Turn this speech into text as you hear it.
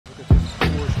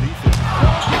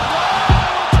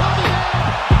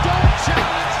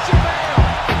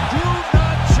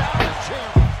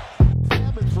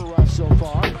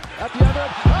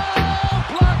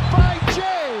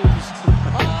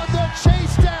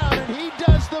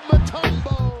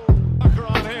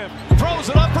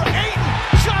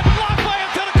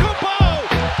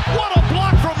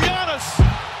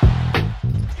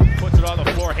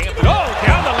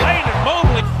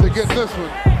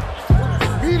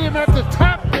him at the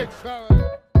top, big fella.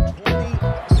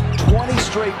 20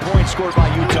 straight points scored by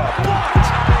Utah. Blocked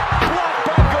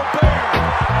by Gobert.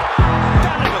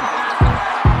 Donovan.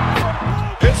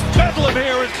 It's bedlam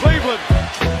here in Cleveland.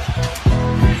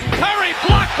 Curry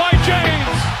blocked by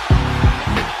James.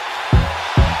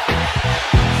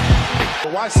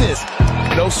 Watch this.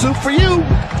 No soup for you.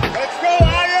 Let's go,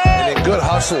 Ayo! And then good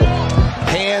hustle.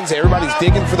 Hands. Everybody's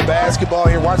digging for the basketball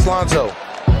here. Watch Lonzo.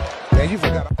 Man, you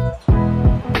forgot.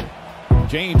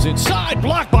 James inside,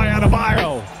 blocked by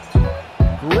Adebayo.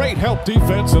 Great help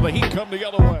defense, and the Heat come the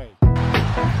other way. Oh,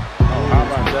 how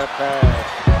about that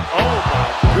pass? Oh, my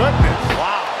goodness.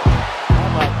 Wow.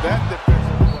 How about that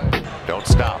defensive play? Don't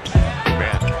stop.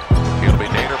 Man, it'll be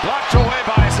Nader. Blocked away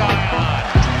by Zion.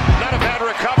 Not a bad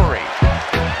recovery.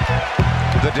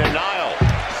 The denial.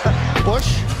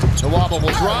 Bush, the wobble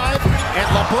will drive, and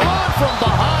LeBron from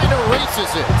behind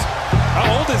erases it. How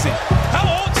old is he? How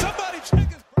old? Somebody check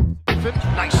his...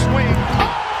 Nice swing.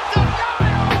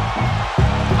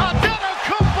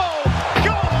 Antetokounmpo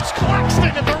goes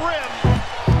Claxton at the rim.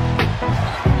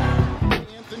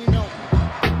 Anthony Melton.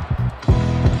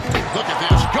 Look at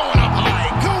this, going up high.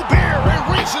 Gobert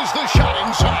erases the shot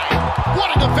inside. What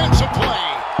a defensive play.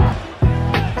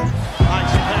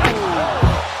 Nice pass.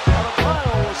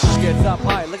 Gets up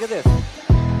high. Look at this.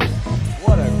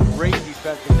 What a great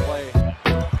defensive play.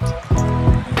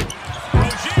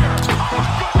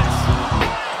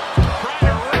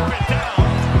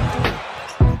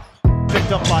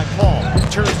 Up by Paul,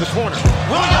 turns the corner.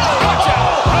 Williamson, watch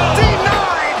out!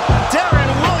 Denied! Darren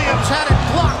Williams had it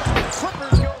blocked.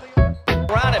 Clippers go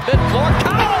the around at midcourt.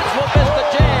 Collins will miss the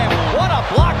jam. What a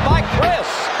block by Chris.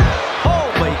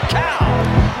 Holy cow.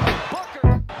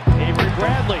 Booker. Avery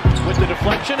Bradley with the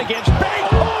deflection against Bang.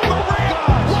 Oh, the rim!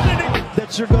 What an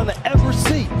That you're going to ever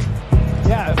see.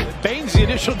 Yeah, Bane's the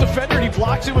initial defender, and he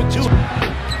blocks it with two.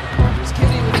 Here's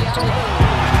Kenny with the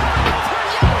alley.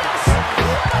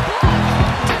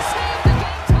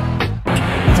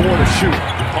 Four to shoot.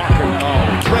 Parker,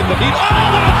 thread the needle.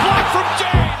 Oh, what a block from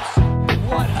James!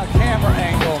 What a camera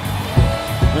angle.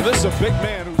 Now this is a big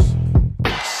man who's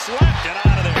slapped it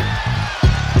out of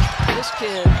there. This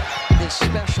kid is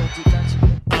special defensively.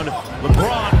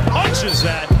 LeBron punches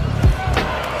that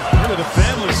into the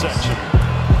family section.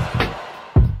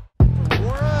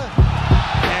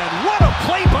 And what a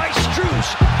play by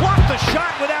Strus. Blocked the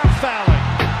shot without fouling.